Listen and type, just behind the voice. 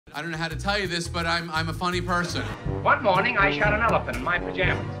I don't know how to tell you this, but I'm a funny person. One morning, I shot an elephant in my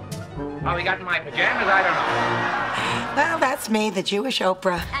pajamas. How he got in my pajamas, I don't know. Well, that's me, the Jewish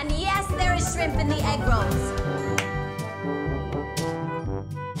Oprah. And yes, there is shrimp in the egg rolls.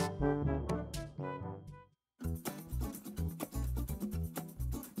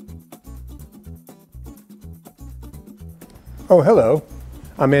 Oh, hello.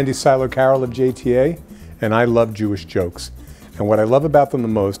 I'm Andrew Silow-Carroll of JTA, and I love Jewish jokes. And what I love about them the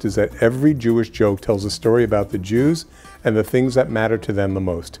most is that every Jewish joke tells a story about the Jews and the things that matter to them the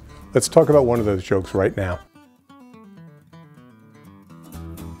most. Let's talk about one of those jokes right now.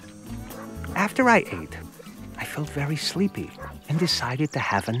 After I ate, I felt very sleepy and decided to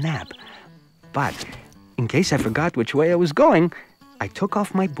have a nap. But in case I forgot which way I was going, I took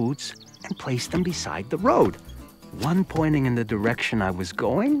off my boots and placed them beside the road. One pointing in the direction I was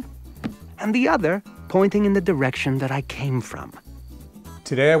going, and the other pointing in the direction that I came from.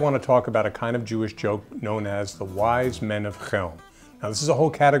 Today I want to talk about a kind of Jewish joke known as the wise men of Chelm. Now this is a whole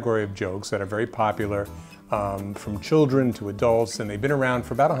category of jokes that are very popular from children to adults, and they've been around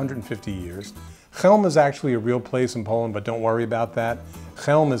for about 150 years. Chelm is actually a real place in Poland, but don't worry about that.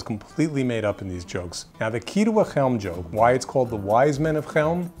 Chelm is completely made up in these jokes. Now the key to a Chelm joke, why it's called the wise men of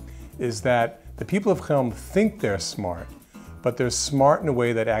Chelm, is that the people of Chelm think they're smart, but they're smart in a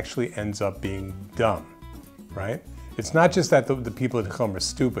way that actually ends up being dumb, right? It's not just that the people of Chelm are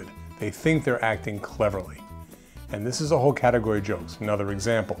stupid, they think they're acting cleverly. And this is a whole category of jokes. Another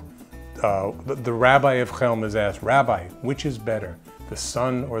example, the rabbi of Chelm is asked, "Rabbi, which is better, the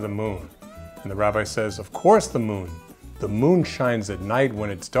sun or the moon?" And the rabbi says, "Of course the moon. The moon shines at night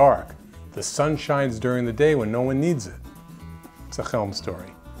when it's dark. The sun shines during the day when no one needs it." It's a Chelm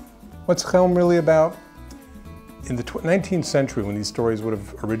story. What's Chelm really about? In the 19th century, when these stories would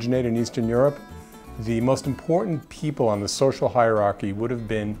have originated in Eastern Europe, the most important people on the social hierarchy would have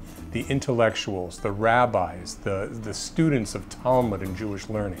been the intellectuals, the rabbis, the students of Talmud and Jewish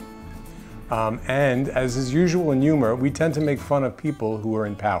learning. And as is usual in humor, we tend to make fun of people who are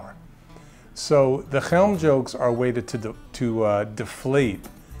in power. So the Chelm jokes are a way to deflate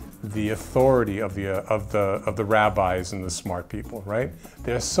the authority of the rabbis and the smart people, right?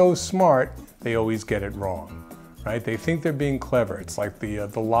 They're so smart, they always get it wrong, right? They think they're being clever. It's like the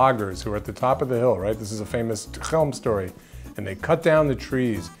loggers who are at the top of the hill, right? This is a famous Chelm story. And they cut down the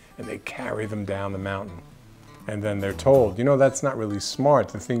trees and they carry them down the mountain. And then they're told, you know, that's not really smart.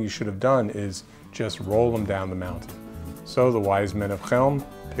 The thing you should have done is just roll them down the mountain. So the wise men of Chelm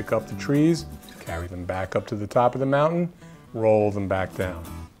pick up the trees, carry them back up to the top of the mountain, roll them back down.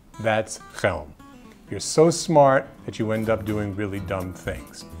 That's Chelm. You're so smart that you end up doing really dumb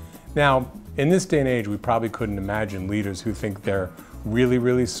things. Now, in this day and age, we probably couldn't imagine leaders who think they're really,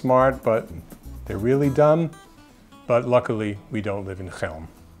 really smart, but they're really dumb. But luckily, we don't live in Chelm.